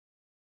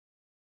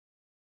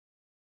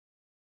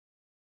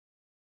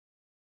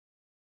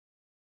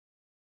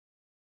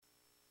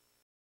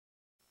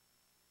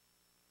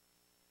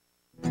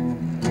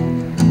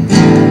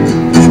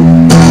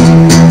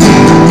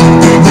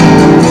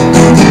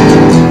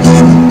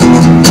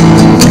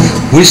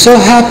We so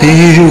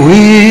happy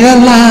we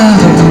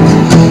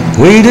alive,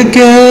 we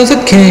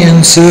together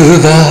can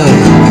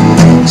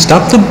survive.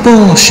 Stop the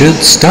bullshit,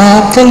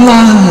 stop the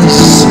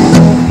lies,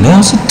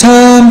 now's the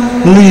time,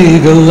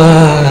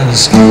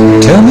 legalize.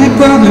 Tell me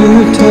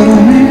brother, tell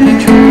me the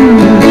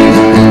truth,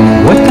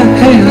 what the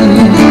hell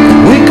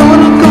we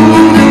gonna do?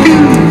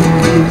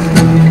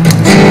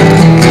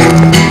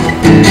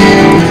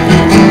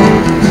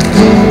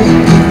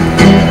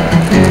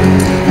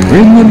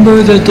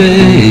 Remember the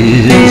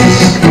days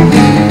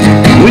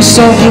we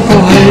saw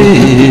purple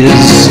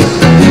haze,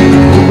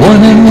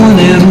 1 and 1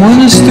 and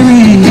 1 is 3.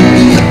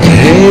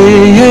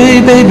 Hey,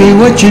 hey, baby,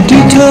 what you do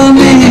to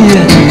me?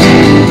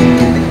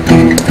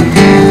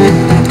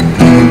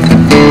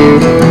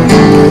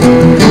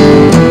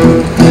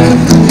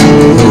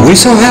 We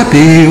so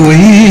happy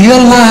we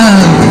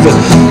alive,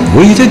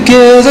 we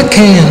together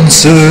can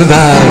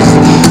survive.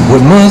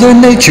 With Mother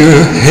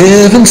Nature,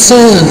 heaven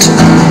sent,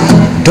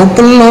 don't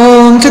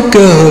belong to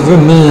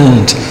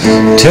government.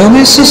 Tell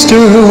me, sister,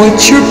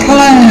 what's your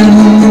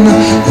plan?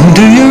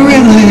 Do you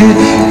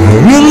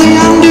really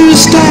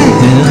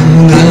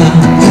understand?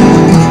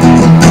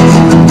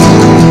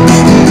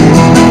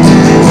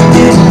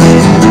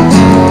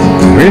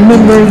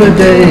 Remember the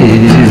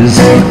days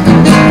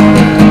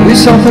we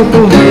saw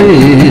purple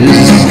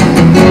haze,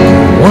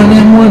 1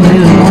 and 1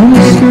 and 1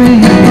 is 3.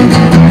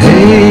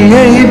 Hey,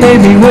 hey,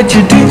 baby, what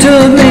you do to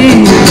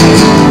me?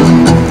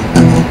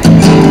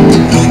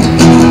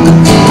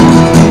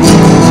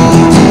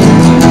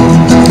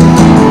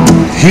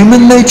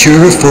 Human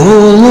nature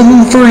full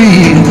and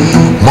free,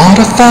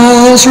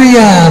 modifies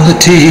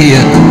reality.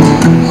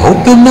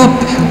 Open up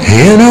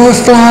inner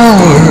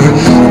flower,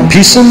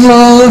 peace and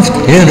love,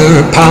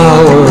 inner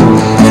power.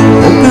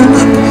 Open up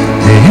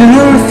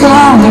inner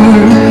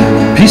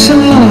flower, peace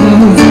and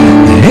love,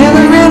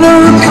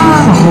 inner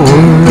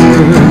power.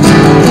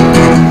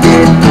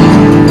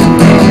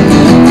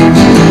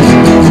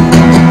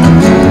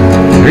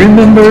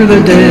 Remember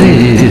the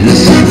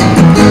days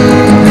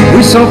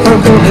we saw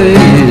purple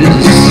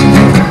haze,